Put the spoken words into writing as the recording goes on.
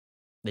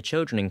The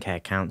Children in Care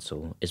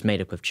Council is made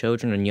up of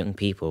children and young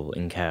people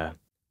in care.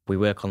 We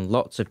work on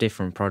lots of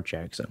different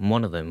projects, and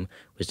one of them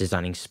was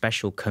designing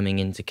special coming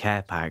into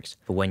care packs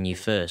for when you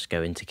first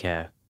go into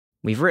care.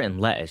 We've written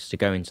letters to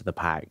go into the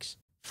packs,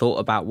 thought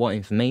about what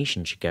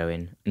information should go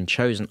in, and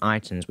chosen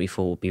items we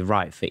thought would be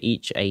right for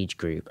each age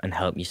group and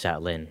help you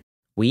settle in.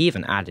 We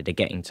even added a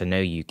getting to know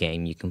you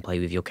game you can play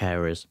with your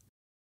carers.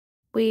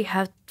 We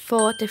have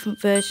 4 different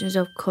versions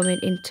of coming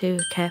into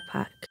a care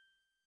pack.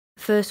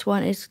 The first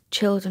one is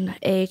children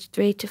aged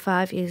 3 to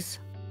 5 years.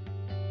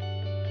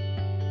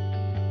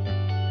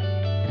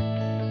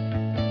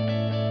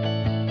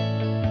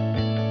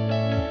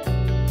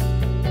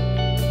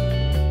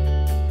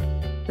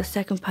 The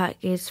second pack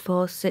is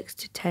for 6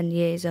 to 10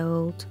 years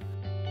old.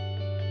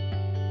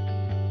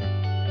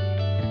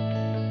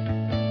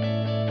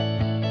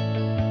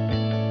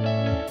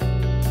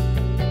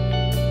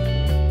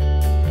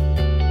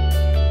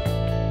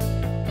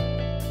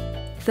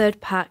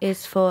 Third pack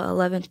is for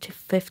 11 to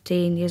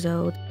 15 years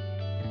old.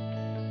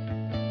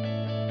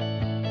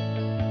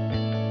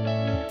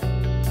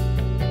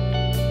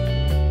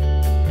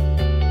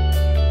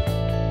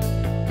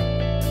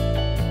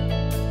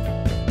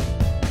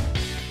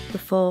 The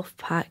fourth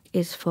pack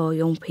is for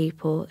young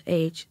people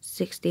aged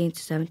 16 to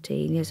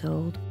 17 years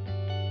old.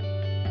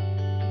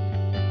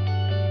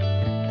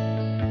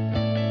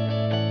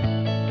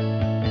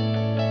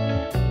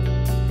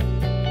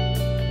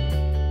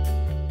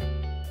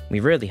 We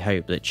really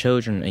hope that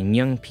children and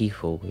young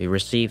people who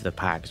receive the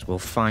packs will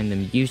find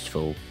them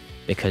useful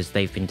because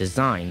they've been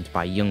designed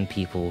by young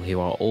people who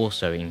are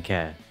also in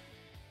care.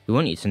 We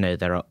want you to know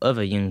there are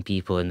other young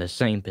people in the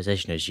same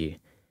position as you,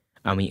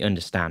 and we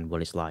understand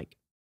what it's like.